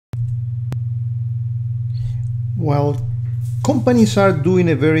Well, companies are doing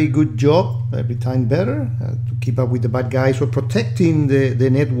a very good job, every time better, to keep up with the bad guys or protecting the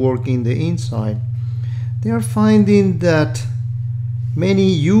network in the inside. They are finding that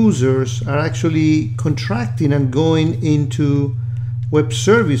many users are actually contracting and going into web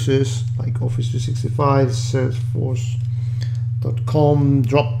services like Office 365, Salesforce.com,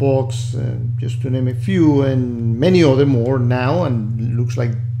 Dropbox, just to name a few, and many other more now, and it looks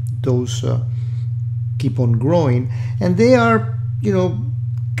like those keep on growing, and they are,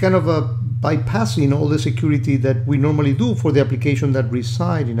 kind of bypassing all the security that we normally do for the application that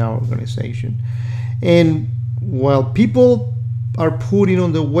reside in our organization. And while people are putting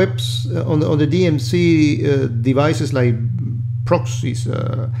on the webs on the DMC devices like proxies,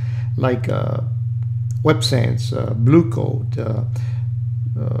 like WebSense, Blue Coat,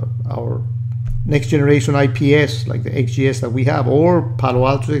 our next generation IPS like the XGS that we have, or Palo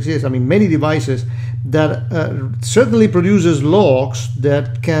Alto XGS. I mean, many devices that certainly produces logs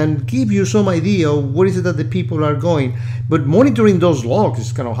that can give you some idea of what is it that the people are going. But monitoring those logs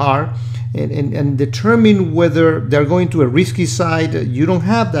is kind of hard, and determine whether they're going to a risky site. You don't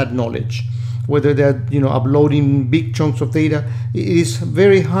have that knowledge. Whether they're uploading big chunks of data, it is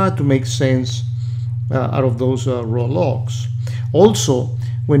very hard to make sense out of those raw logs. Also,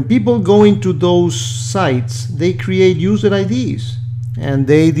 when people go into those sites, they create user IDs and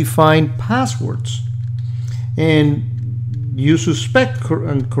they define passwords. And you suspect,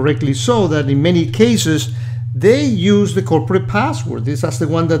 and correctly so, that in many cases they use the corporate password. That's the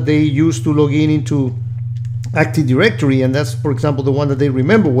one that they use to log into Active Directory, and that's, for example, the one that they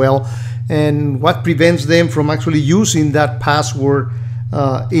remember well. And what prevents them from actually using that password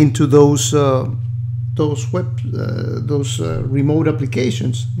into those remote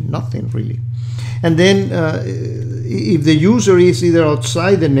applications? Nothing really. And then if the user is either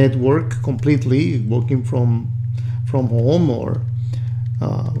outside the network completely, working from home or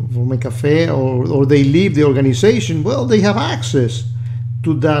from a cafe, or they leave the organization, well, they have access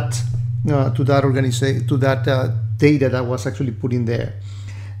to that data that was actually put in there.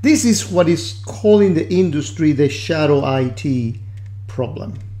 This is what is called in the industry the shadow IT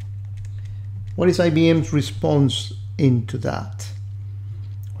problem. What is IBM's response into that?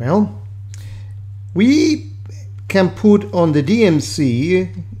 Well, we can put on the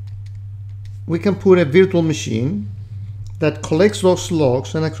DMC, we can put a virtual machine that collects those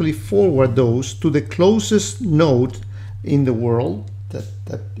logs and actually forward those to the closest node in the world. That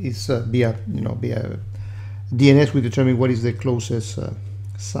is via DNS. We determine what is the closest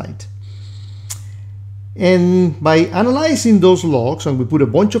site. And by analyzing those logs, and we put a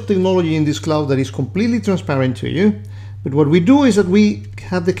bunch of technology in this cloud that is completely transparent to you, but what we do is that we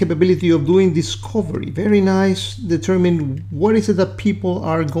have the capability of doing discovery. Very nice, determine what is it that people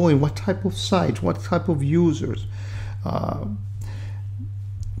are going, what type of sites, what type of users.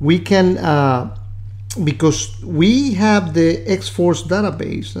 We can, because we have the X-Force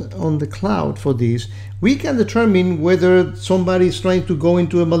database on the cloud for this, we can determine whether somebody is trying to go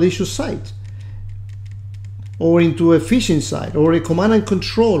into a malicious site, or into a phishing site, or a command and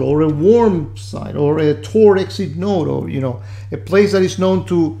control, or a worm site, or a Tor exit node, or a place that is known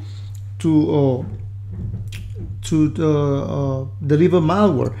to deliver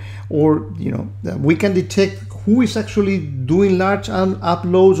malware, or we can detect who is actually doing large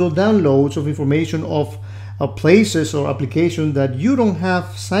uploads or downloads of information of places or applications that you don't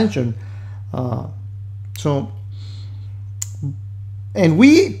have sanctioned. And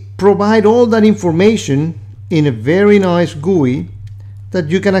we provide all that information in a very nice GUI that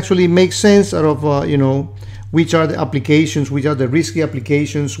you can actually make sense out of, which are the applications, which are the risky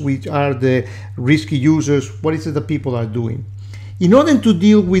applications, which are the risky users, what is it that people are doing. In order to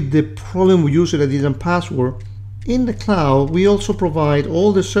deal with the problem with user ID and password, in the cloud, we also provide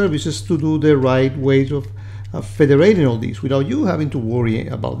all the services to do the right ways of federating all these without you having to worry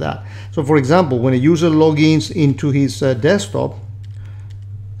about that. So for example, when a user logins into his desktop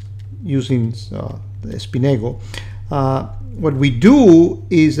using Spinego, what we do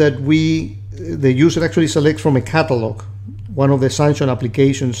is that the user actually selects from a catalog one of the sanctioned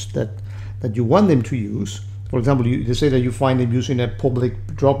applications that you want them to use. For example, you say that you find them using a public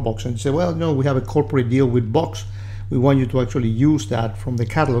Dropbox, and you say, well, no, we have a corporate deal with Box. We want you to actually use that from the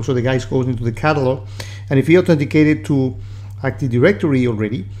catalog. So the guy goes into the catalog, and if he authenticated to Active Directory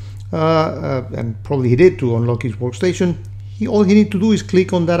already, and probably he did to unlock his workstation, all he needs to do is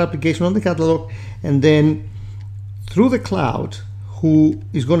click on that application on the catalog, and then through the cloud, who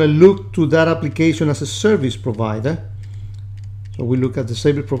is going to look to that application as a service provider. So we look at the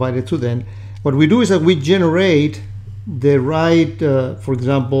service provider to them. What we do is that we generate the right, for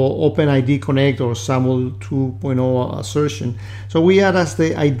example, OpenID Connect or SAML 2.0 assertion. So we add as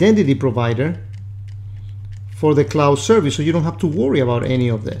the identity provider for the cloud service, so you don't have to worry about any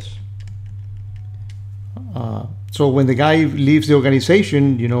of this. So when the guy leaves the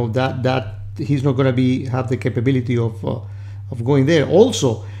organization, you know that he's not going to have the capability of going there.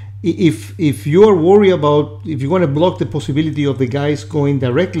 Also, if you are worried about, if you want to block the possibility of the guys going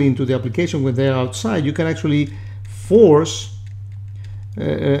directly into the application when they're outside, you can actually force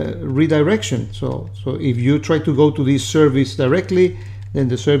redirection. So if you try to go to this service directly, then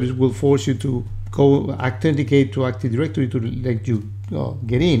the service will force you to go authenticate to Active Directory to let you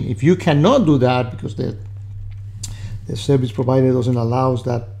get in. If you cannot do that because the service provider doesn't allow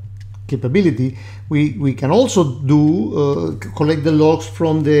that capability, we can also do collect the logs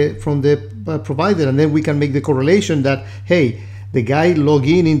from the provider, and then we can make the correlation that, hey, the guy logged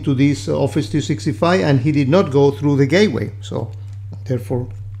in into this Office 365 and he did not go through the gateway. So therefore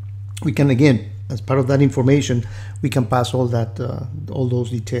we can, again, as part of that information, we can pass all that all those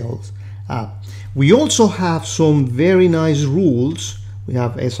details up. We also have some very nice rules. We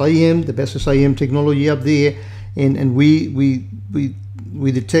have SIM, the best SIM technology up there, and we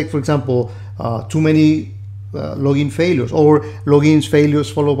detect, for example, too many login failures, or logins failures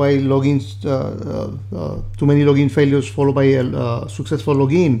followed by logins, too many login failures followed by a successful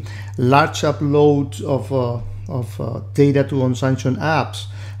login, large uploads of data to unsanctioned apps,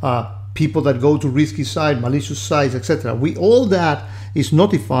 people that go to risky sites, malicious sites, etc. All that is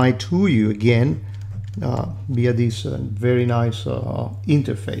notified to you again via this very nice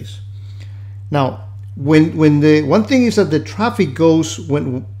interface. Now, when the one thing is that the traffic goes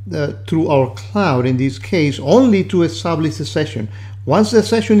through our cloud, in this case, only to establish the session. Once the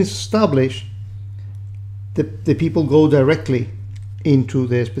session is established, the people go directly into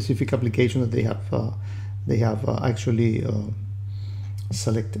the specific application that they have actually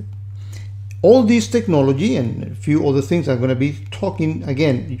selected. All this technology and a few other things I'm going to be talking,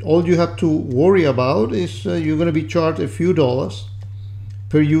 again, all you have to worry about is you're going to be charged a few dollars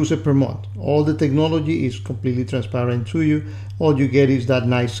per user per month. All the technology is completely transparent to you. All you get is that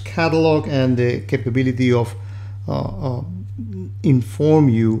nice catalog and the capability of inform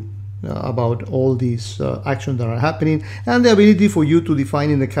you about all these actions that are happening, and the ability for you to define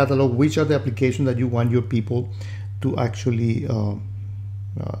in the catalog which are the applications that you want your people to actually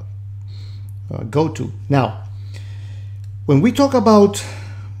go to. Now, when we talk about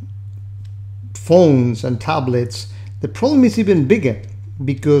phones and tablets, the problem is even bigger,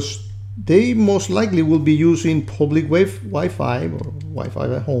 because they most likely will be using public Wi-Fi or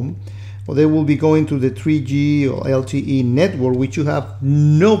Wi-Fi at home, or they will be going to the 3G or LTE network, which you have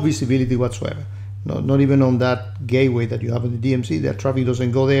no visibility whatsoever. Not even on that gateway that you have in the DMZ. That traffic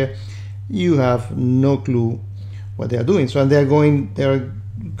doesn't go there. You have no clue what they are doing. So they're going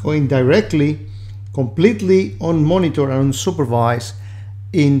directly, completely unmonitored and unsupervised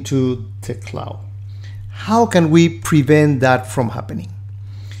into the cloud. How can we prevent that from happening?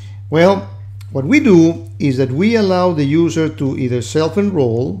 Well, what we do is that we allow the user to either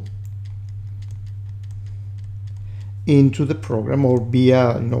self-enroll into the program, or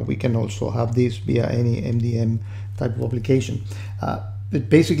via, we can also have this via any MDM type of application. But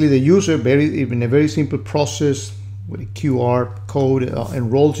basically the user, in a very simple process with a QR code,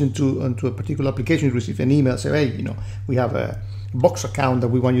 enrolls into a particular application. You receive an email, say, hey, we have a Box account that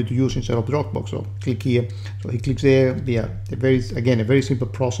we want you to use instead of Dropbox, so click here. So he clicks there via a very simple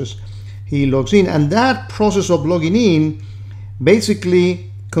process. He logs in, and that process of logging in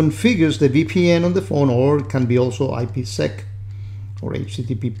basically configures the VPN on the phone, or it can be also IPsec or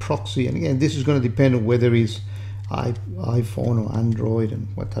HTTP proxy. And again, this is going to depend on whether it's iPhone or Android and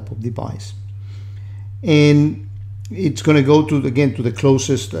what type of device. And it's going to go to the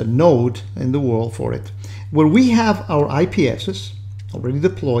closest node in the world for it, where we have our IPSs already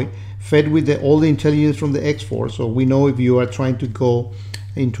deployed, fed with all the intelligence from the X4. So we know if you are trying to go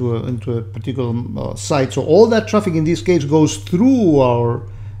into a particular site. So all that traffic in this case goes through our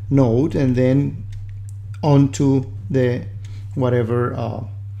node and then onto the whatever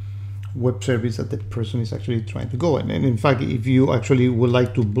web service that the person is actually trying to go. And in fact, if you actually would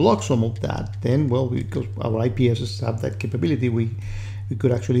like to block some of that, then, well, because our IPSs have that capability, we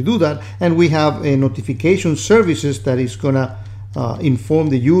could actually do that. And we have a notification services that is going to inform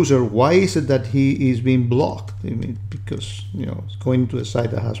the user why is it that he is being blocked. I mean, because it's going to a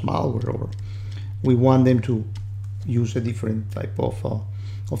site that has malware, or we want them to use a different type of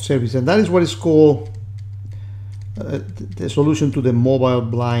service. And that is what is called the solution to the mobile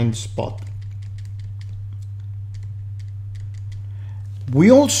blind spot.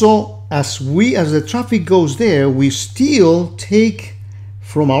 We also as the traffic goes there, we still take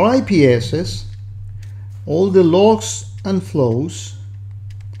from our IPSs all the logs and flows,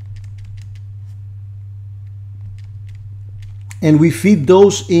 and we feed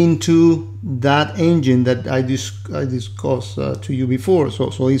those into that engine that I discussed to you before.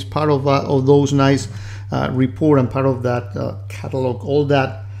 So it's part of those nice report and part of that catalog. All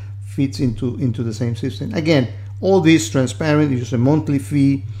that fits into the same system. Again, all this transparent. It's just a monthly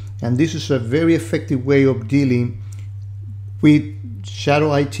fee, and this is a very effective way of dealing with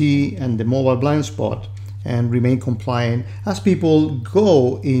shadow IT and the mobile blind spot, and remain compliant as people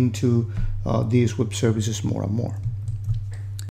go into these web services more and more.